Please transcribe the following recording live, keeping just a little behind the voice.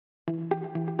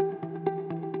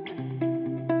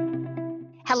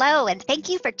Hello, and thank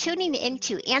you for tuning in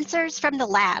to Answers from the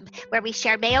Lab, where we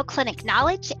share Mayo Clinic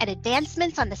knowledge and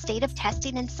advancements on the state of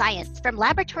testing and science from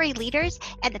laboratory leaders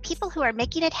and the people who are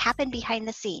making it happen behind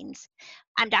the scenes.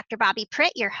 I'm Dr. Bobby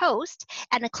Pritt, your host,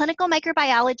 and a clinical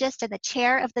microbiologist and the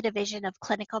chair of the Division of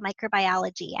Clinical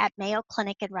Microbiology at Mayo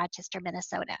Clinic in Rochester,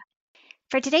 Minnesota.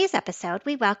 For today's episode,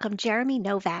 we welcome Jeremy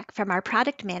Novak from our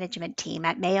product management team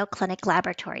at Mayo Clinic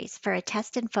Laboratories for a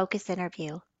Test and Focus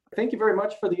interview. Thank you very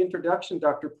much for the introduction,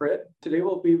 Dr. Pritt. Today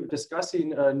we'll be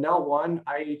discussing a NEL1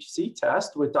 IHC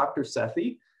test with Dr.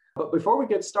 Sethi. But before we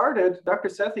get started, Dr.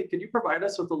 Sethi, could you provide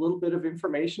us with a little bit of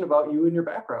information about you and your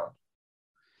background?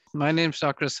 My name is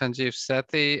Dr. Sanjeev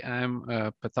Sethi. I'm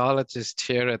a pathologist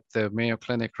here at the Mayo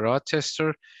Clinic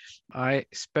Rochester. I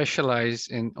specialize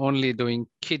in only doing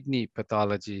kidney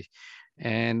pathology,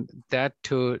 and that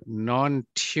to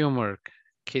non-tumor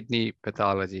kidney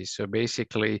pathology. So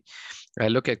basically, I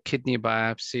look at kidney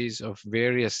biopsies of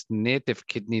various native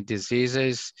kidney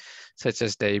diseases, such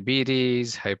as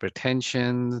diabetes,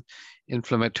 hypertension,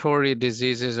 inflammatory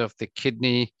diseases of the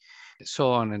kidney,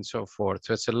 so on and so forth.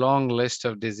 So it's a long list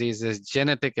of diseases,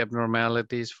 genetic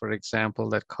abnormalities, for example,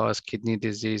 that cause kidney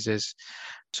diseases.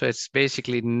 So it's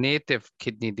basically native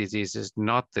kidney diseases,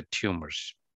 not the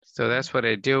tumors. So that's what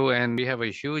I do. And we have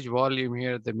a huge volume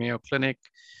here at the Mayo Clinic.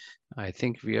 I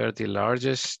think we are the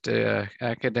largest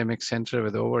academic center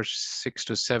with over 6,000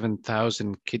 to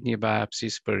 7,000 kidney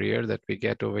biopsies per year that we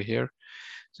get over here.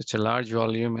 So it's a large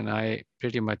volume, and I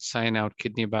pretty much sign out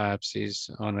kidney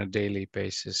biopsies on a daily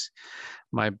basis.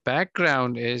 My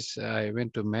background is I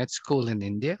went to med school in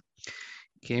India,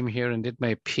 came here and did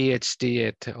my PhD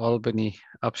at Albany,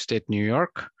 upstate New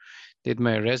York, did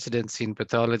my residency in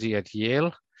pathology at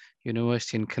Yale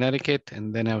University in Connecticut,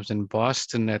 and then I was in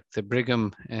Boston at the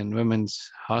Brigham and Women's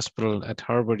Hospital at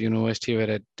Harvard University, where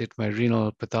I did my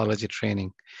renal pathology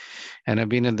training. And I've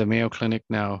been at the Mayo Clinic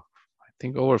now, I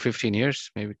think over 15 years,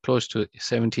 maybe close to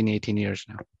 17, 18 years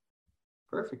now.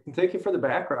 Perfect. And thank you for the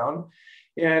background.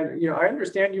 And I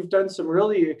understand you've done some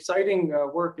really exciting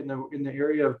work in the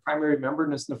area of primary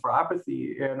membranous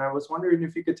nephropathy. And I was wondering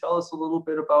if you could tell us a little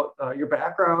bit about your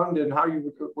background and how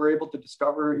you were able to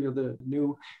discover the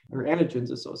new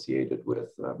antigens associated with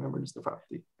membranous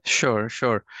nephropathy. Sure.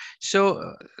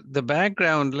 So the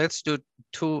background, let's do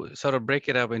two, sort of break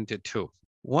it up into two.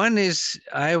 One is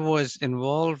I was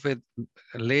involved with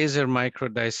laser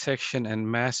microdissection and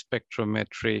mass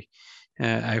spectrometry.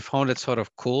 I found it sort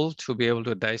of cool to be able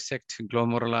to dissect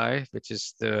glomeruli, which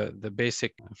is the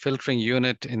basic filtering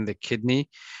unit in the kidney,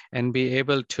 and be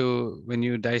able to, when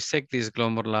you dissect these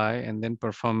glomeruli and then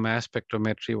perform mass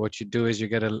spectrometry, what you do is you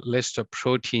get a list of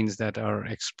proteins that are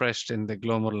expressed in the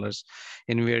glomerulus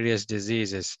in various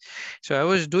diseases. So I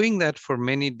was doing that for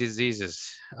many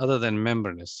diseases other than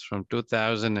membranous from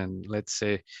 2000 and let's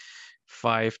say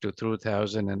 5 to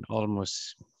 2000 and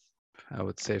almost, I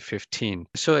would say 15.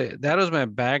 So that was my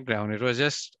background. It was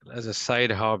just as a side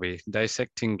hobby,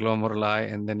 dissecting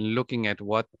glomeruli and then looking at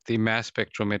what the mass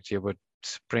spectrometry would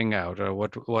spring out or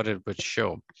what it would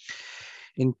show.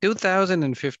 In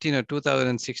 2015 or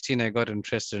 2016, I got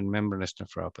interested in membranous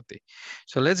nephropathy.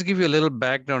 So let's give you a little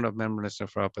background of membranous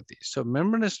nephropathy. So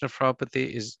membranous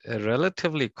nephropathy is a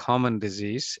relatively common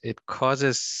disease. It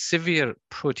causes severe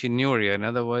proteinuria. In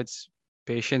other words,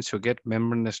 patients who get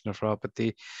membranous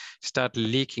nephropathy start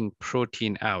leaking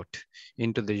protein out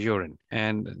into the urine,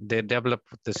 and they develop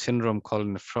the syndrome called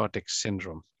nephrotic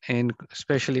syndrome. In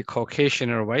especially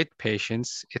Caucasian or white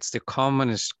patients, it's the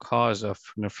commonest cause of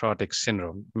nephrotic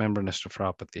syndrome, membranous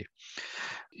nephropathy,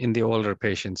 in the older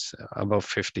patients above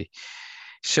 50.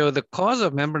 So the cause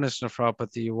of membranous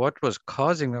nephropathy, what was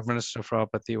causing membranous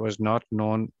nephropathy was not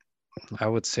known, I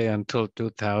would say, until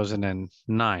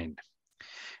 2009.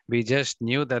 We just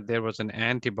knew that there was an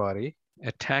antibody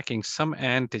attacking some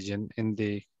antigen in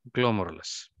the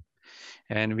glomerulus.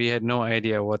 And we had no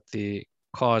idea what the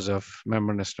cause of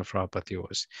membranous nephropathy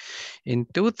was. In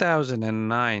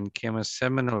 2009 came a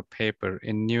seminal paper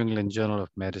in New England Journal of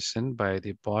Medicine by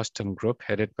the Boston group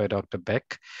headed by Dr.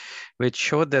 Beck, which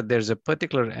showed that there's a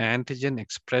particular antigen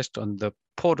expressed on the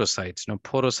podocytes. Now,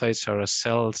 podocytes are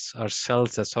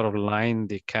cells that sort of line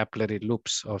the capillary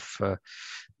loops of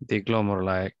the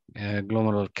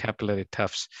glomerular capillary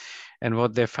tufts. And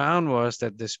what they found was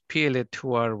that this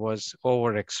PLA2R was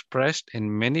overexpressed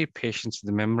in many patients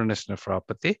with membranous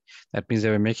nephropathy. That means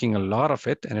they were making a lot of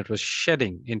it, and it was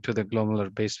shedding into the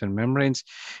glomerular basement membranes.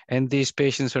 And these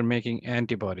patients were making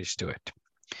antibodies to it.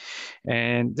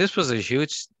 And this was a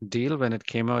huge deal when it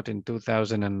came out in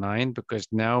 2009, because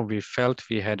now we felt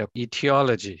we had an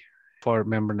etiology for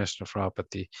membranous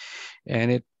nephropathy.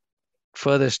 And it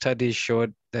further studies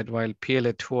showed that while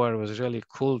PLA2R was really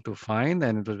cool to find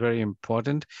and it was very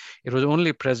important, it was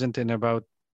only present in about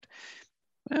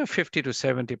 50 to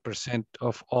 70%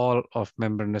 of all of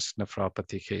membranous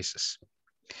nephropathy cases.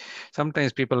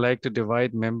 Sometimes people like to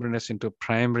divide membranous into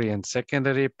primary and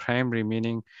secondary. Primary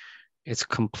meaning it's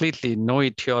completely no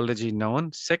etiology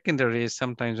known. Secondary is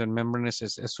sometimes when membranous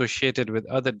is associated with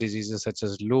other diseases such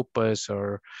as lupus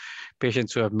or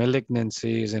patients who have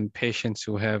malignancies and patients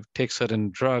who take certain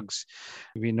drugs.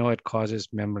 We know it causes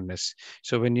membranous.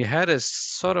 So when you had a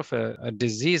sort of a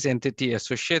disease entity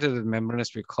associated with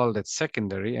membranous, we called it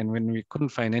secondary. And when we couldn't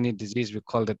find any disease, we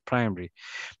called it primary.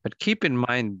 But keep in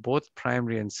mind, both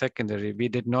primary and secondary, we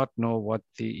did not know what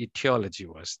the etiology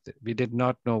was. We did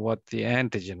not know what the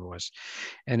antigen was.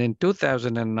 And in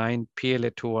 2009,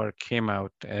 PLA2R came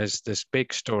out as this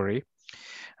big story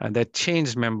that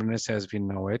changed membranous as we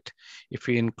know it. If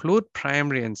we include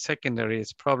primary and secondary,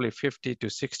 it's probably 50 to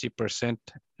 60%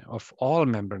 of all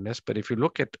membranous. But if you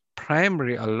look at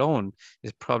primary alone,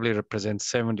 it probably represents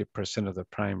 70% of the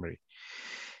primary.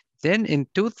 Then in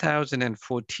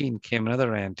 2014 came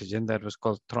another antigen that was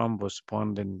called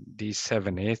thrombospondin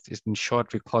D7A. In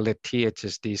short, we call it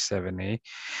THSD7A.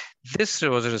 This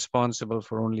was responsible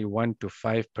for only 1 to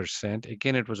 5%.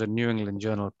 Again, it was a New England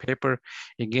Journal paper.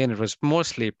 Again, it was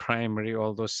mostly primary,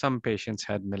 although some patients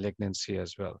had malignancy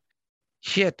as well.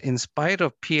 Yet, in spite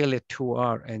of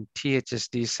PLA2R and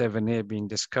THSD7A being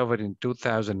discovered in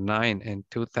 2009 and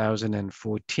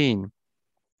 2014,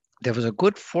 there was a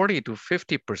good 40 to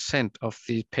 50% of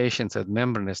the patients with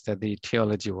membranous that the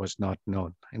etiology was not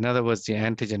known. In other words, the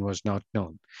antigen was not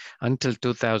known until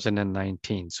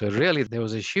 2019. So really, there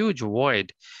was a huge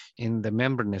void in the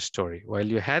membranous story. While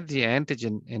you had the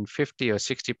antigen in 50 or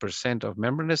 60% of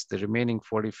membranous, the remaining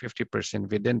 40, 50%,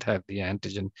 we didn't have the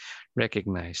antigen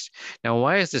recognized. Now,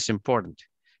 why is this important?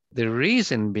 The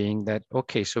reason being that,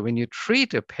 okay, so when you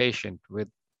treat a patient with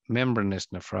membranous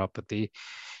nephropathy,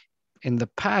 in the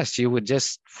past, you would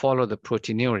just follow the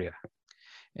proteinuria.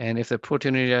 And if the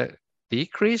proteinuria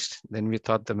decreased, then we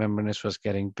thought the membranous was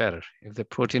getting better. If the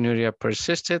proteinuria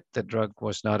persisted, the drug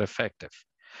was not effective.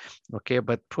 Okay,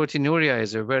 but proteinuria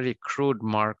is a very crude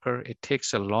marker. It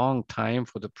takes a long time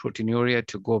for the proteinuria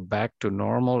to go back to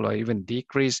normal or even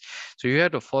decrease. So you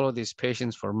have to follow these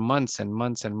patients for months and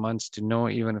months and months to know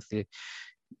even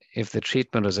if the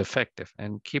treatment was effective.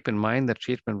 And keep in mind that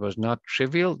treatment was not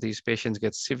trivial. These patients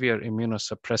get severe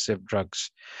immunosuppressive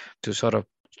drugs to sort of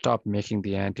stop making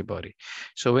the antibody.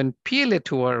 So when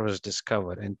PLA2R was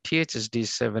discovered and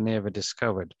THSD7A were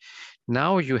discovered,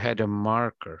 now you had a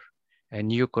marker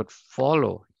and you could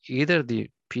follow either the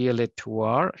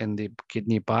PLA2R in the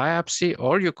kidney biopsy,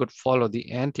 or you could follow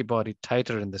the antibody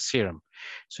titer in the serum.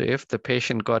 So if the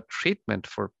patient got treatment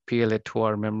for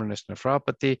PLA2R membranous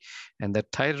nephropathy and the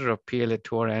titer of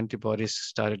PLA2R antibodies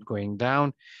started going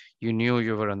down, you knew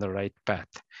you were on the right path.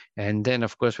 And then,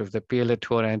 of course, if the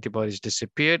PLA2R antibodies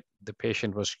disappeared, the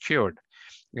patient was cured.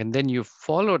 And then you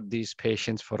followed these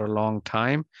patients for a long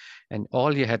time, and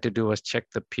all you had to do was check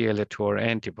the PLA2R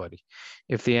antibody.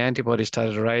 If the antibody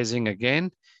started rising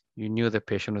again, you knew the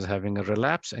patient was having a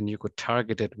relapse and you could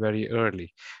target it very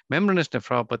early. Membranous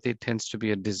nephropathy tends to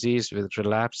be a disease with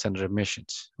relapse and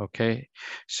remissions, okay?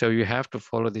 So you have to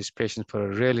follow these patients for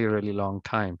a really, really long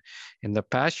time. In the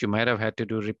past, you might have had to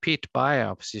do repeat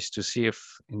biopsies to see if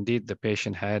indeed the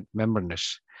patient had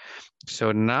membranous.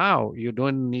 So now you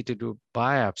don't need to do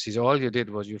biopsies. All you did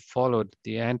was you followed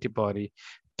the antibody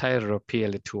titer of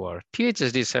PLA2R.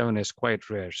 THSD7 is quite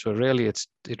rare, so really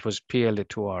it was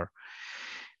PLA2R.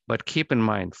 But keep in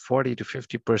mind, 40 to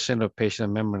 50% of patients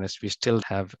with membranous, we still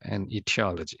have an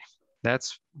etiology.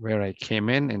 That's where I came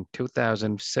in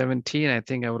 2017. I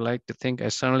think I would like to think, I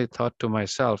suddenly thought to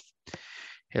myself,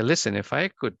 hey, listen, if I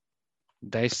could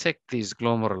dissect these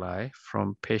glomeruli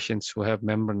from patients who have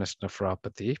membranous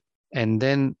nephropathy and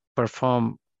then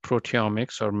perform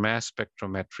proteomics or mass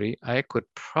spectrometry, I could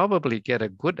probably get a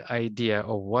good idea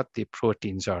of what the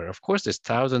proteins are. Of course, there's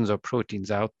thousands of proteins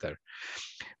out there.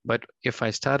 But if I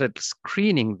started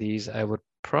screening these, I would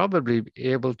probably be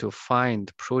able to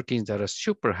find proteins that are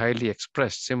super highly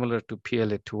expressed, similar to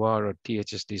PLA2R or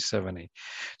THSD7A.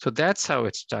 So that's how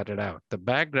it started out. The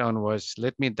background was,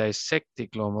 let me dissect the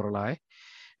glomeruli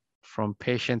from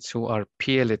patients who are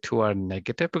PLA2R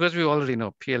negative, because we already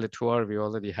know PLA2R, we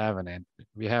already have an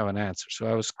answer. So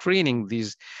I was screening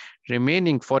these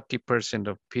remaining 40%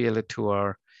 of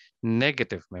PLA2R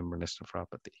negative membranous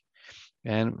nephropathy.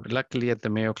 And luckily at the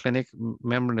Mayo Clinic,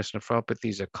 membranous nephropathy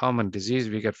is a common disease.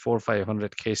 We get 400 or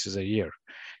 500 cases a year.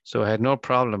 So I had no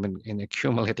problem in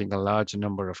accumulating a large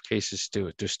number of cases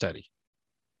to study.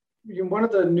 one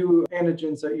of the new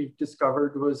antigens that you've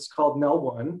discovered was called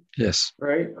NEL1. Yes.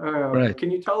 Right. Right.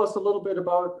 Can you tell us a little bit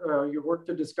about your work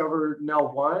to discover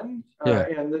NEL1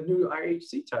 and the new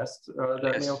IHC test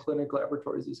that Mayo Clinic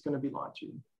Laboratories is going to be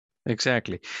launching?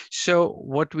 Exactly. So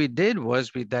what we did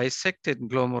was we dissected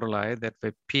glomeruli that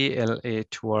were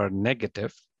PLA2R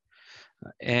negative,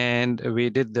 and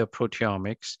we did the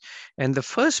proteomics. And the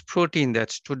first protein that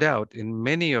stood out in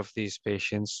many of these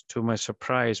patients, to my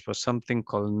surprise, was something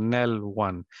called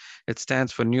NEL1. It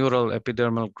stands for Neural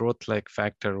Epidermal Growth-like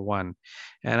Factor 1.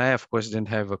 And I, of course, didn't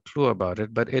have a clue about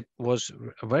it, but it was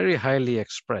very highly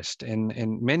expressed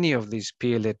in many of these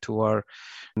PLA2R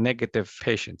negative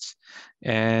patients.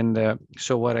 And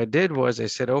so what I did was I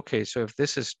said, okay, so if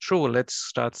this is true, let's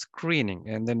start screening.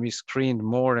 And then we screened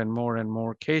more and more and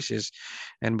more cases.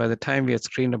 And by the time we had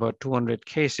screened about 200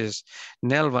 cases,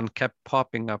 NEL1 kept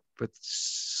popping up with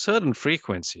certain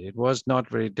frequency. It was not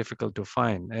very difficult to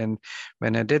find. And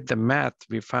when I did the math,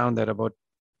 we found that about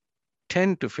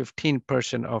 10 to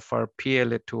 15% of our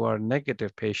PLA2R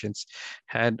negative patients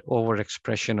had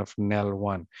overexpression of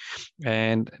NEL1.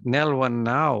 And NEL1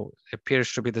 now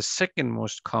appears to be the second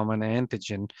most common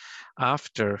antigen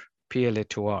after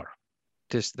PLA2R.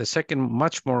 It is the second,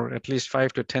 much more, at least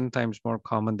 5 to 10 times more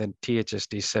common than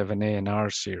THSD7A and R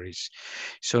series.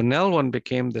 So NEL1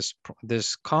 became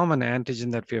this common antigen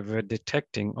that we were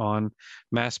detecting on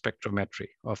mass spectrometry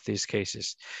of these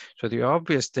cases. So the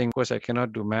obvious thing, of course, I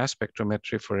cannot do mass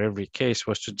spectrometry for every case,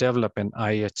 was to develop an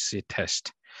IHC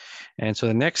test. And so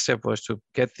the next step was to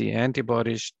get the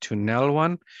antibodies to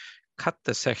NEL1, cut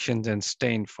the sections and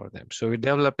stain for them. So we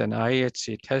developed an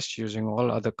IHC test using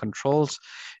all other controls,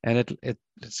 and it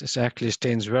actually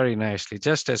stains very nicely.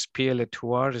 Just as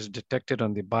PLA2R is detected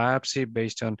on the biopsy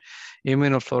based on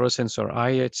immunofluorescence or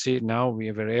IHC, now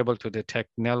we were able to detect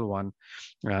NEL1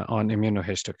 on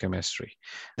immunohistochemistry.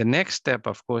 The next step,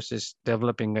 of course, is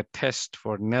developing a test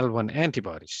for NEL1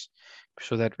 antibodies,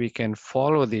 so that we can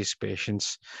follow these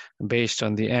patients based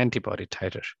on the antibody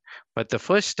titer. But the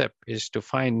first step is to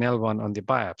find NEL1 on the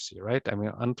biopsy, right? I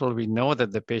mean, until we know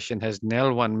that the patient has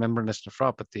NEL1 membranous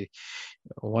nephropathy,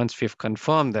 once we've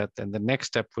confirmed that, then the next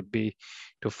step would be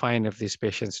to find if these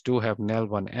patients do have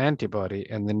NEL1 antibody,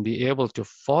 and then be able to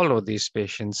follow these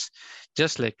patients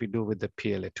just like we do with the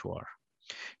PLA2R.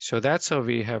 So that's how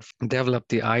we have developed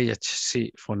the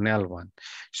IHC for NEL1.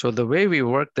 So the way we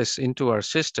work this into our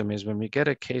system is when we get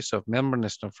a case of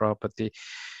membranous nephropathy,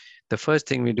 the first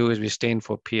thing we do is we stain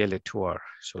for PLA2R.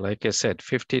 So like I said,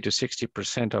 50 to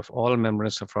 60% of all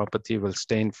membranous nephropathy will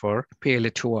stain for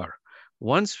PLA2R.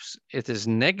 Once it is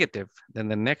negative, then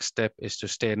the next step is to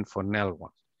stain for NEL1.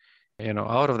 You know,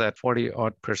 out of that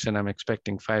 40-odd%, I'm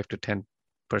expecting 5 to 10%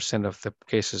 of the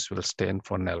cases will stain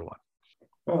for NEL1.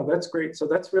 Oh, that's great. So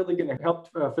that's really going to help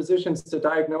physicians to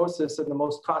diagnose this in the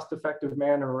most cost-effective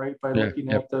manner, right? By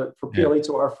looking at for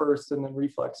PLA2R first and then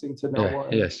reflexing to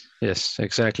NEL1. Yes,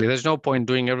 exactly. There's no point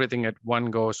doing everything at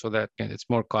one go, so that it's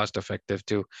more cost-effective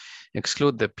to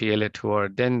exclude the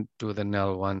PLA2R, then do the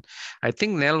NEL1. I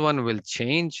think NEL1 will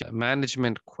change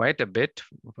management quite a bit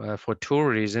for two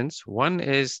reasons. One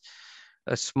is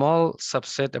a small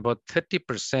subset, about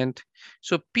 30%.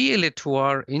 So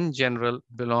PLA2R in general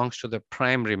belongs to the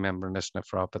primary membranous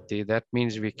nephropathy. That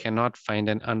means we cannot find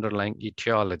an underlying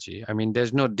etiology. I mean,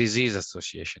 there's no disease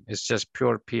association. It's just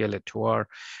pure PLA2R,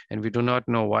 and we do not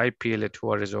know why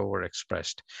PLA2R is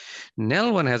overexpressed.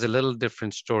 NEL1 has a little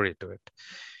different story to it.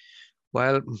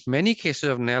 While many cases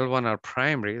of NEL1 are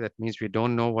primary, that means we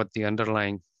don't know what the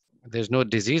underlying, there's no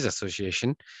disease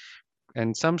association.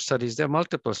 And some studies, there are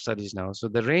multiple studies now, so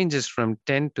the range is from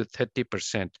 10 to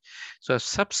 30%. So a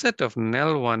subset of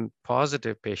NEL1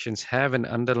 positive patients have an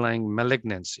underlying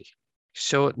malignancy.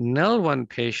 So NEL1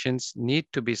 patients need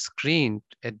to be screened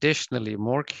additionally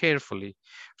more carefully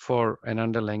for an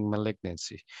underlying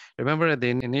malignancy. Remember at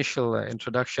the initial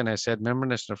introduction, I said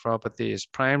membranous nephropathy is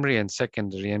primary and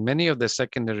secondary, and many of the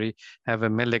secondary have a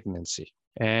malignancy.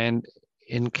 And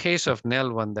in case of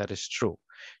NEL1, that is true.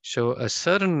 So a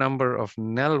certain number of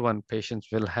NEL1 patients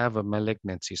will have a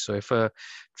malignancy. So if a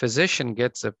physician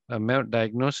gets a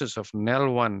diagnosis of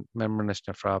NEL1 membranous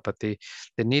nephropathy,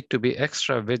 they need to be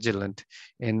extra vigilant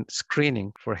in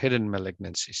screening for hidden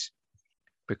malignancies,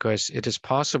 because it is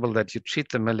possible that you treat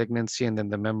the malignancy and then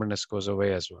the membranous goes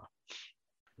away as well.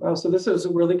 Well, so this is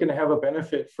really going to have a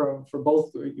benefit for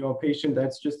both, a patient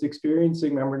that's just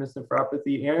experiencing membranous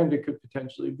nephropathy, and it could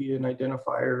potentially be an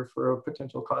identifier for a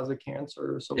potential cause of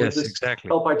cancer. So yes, would this exactly.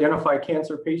 help identify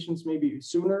cancer patients maybe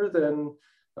sooner than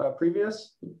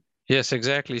previous? Yes,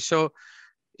 exactly. So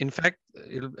in fact,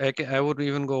 I would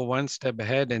even go one step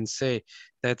ahead and say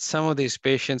that some of these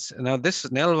patients, now this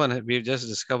NEL1, we've just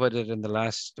discovered it in the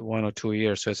last 1 or 2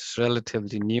 years, so it's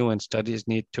relatively new and studies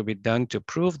need to be done to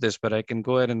prove this, but I can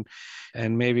go ahead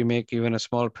and maybe make even a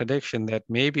small prediction that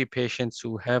maybe patients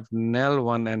who have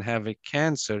NEL1 and have a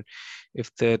cancer,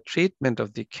 if the treatment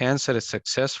of the cancer is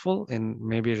successful in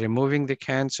maybe removing the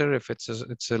cancer, if it's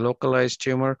a localized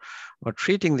tumor, or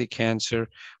treating the cancer,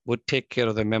 would take care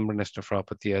of the membranous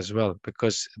nephropathy as well,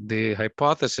 because the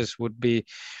hypothesis would be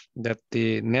that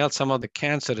some of the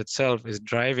cancer itself is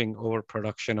driving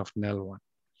overproduction of NEL1.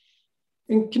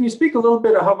 And can you speak a little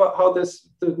bit about how the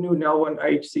new NEL1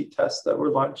 IHC test that we're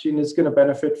launching is going to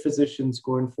benefit physicians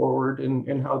going forward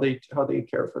and how they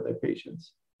care for their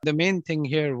patients? The main thing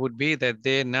here would be that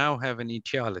they now have an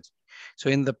etiology. So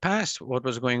in the past, what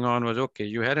was going on was, okay,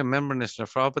 you had a membranous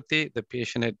nephropathy, the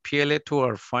patient had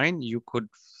PLA2R fine, you could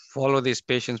follow these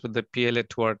patients with the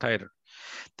PLA2R titer.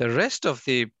 The rest of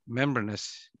the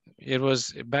membranous, it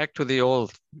was back to the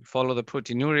old, follow the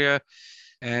proteinuria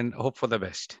and hope for the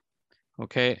best.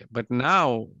 Okay, but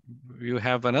now you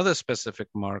have another specific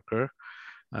marker,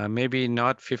 maybe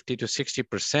not 50 to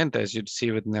 60% as you'd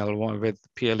see with NEL1 with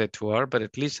PLA2R, but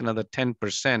at least another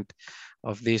 10%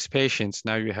 of these patients.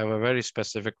 Now you have a very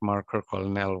specific marker called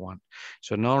NEL1.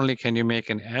 So not only can you make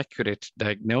an accurate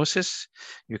diagnosis,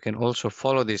 you can also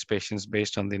follow these patients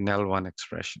based on the NEL1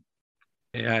 expression.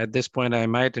 At this point, I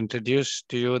might introduce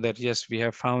to you that, yes, we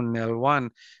have found NEL1,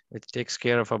 which takes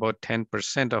care of about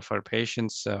 10% of our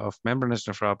patients of membranous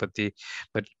nephropathy.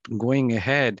 But going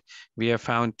ahead, we have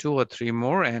found 2 or 3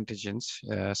 more antigens.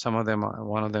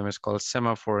 One of them is called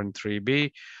semaphore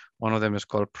 3B. One of them is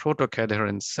called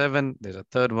protocadherin 7. There's a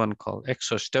third one called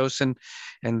exostocin.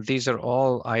 And these are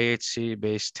all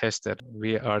IHC-based tests that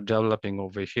we are developing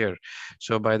over here.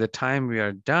 So by the time we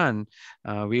are done,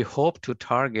 we hope to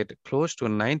target close to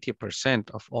 90%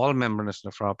 of all membranous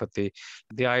nephropathy.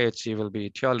 The IHC will be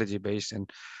etiology-based, and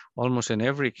almost in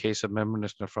every case of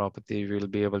membranous nephropathy, we'll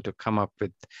be able to come up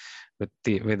with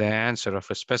the answer of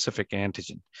a specific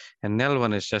antigen. And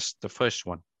NEL1 is just the first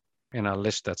one in our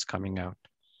list that's coming out.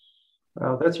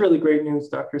 That's really great news,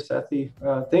 Dr. Sethi.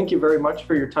 Thank you very much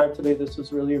for your time today. This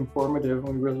was really informative,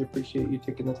 and we really appreciate you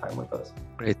taking the time with us.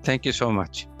 Great. Thank you so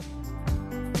much.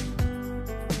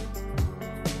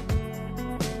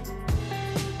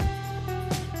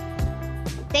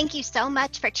 Thank you so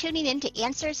much for tuning in to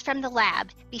Answers from the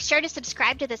Lab. Be sure to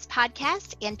subscribe to this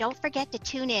podcast, and don't forget to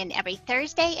tune in every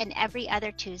Thursday and every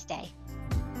other Tuesday.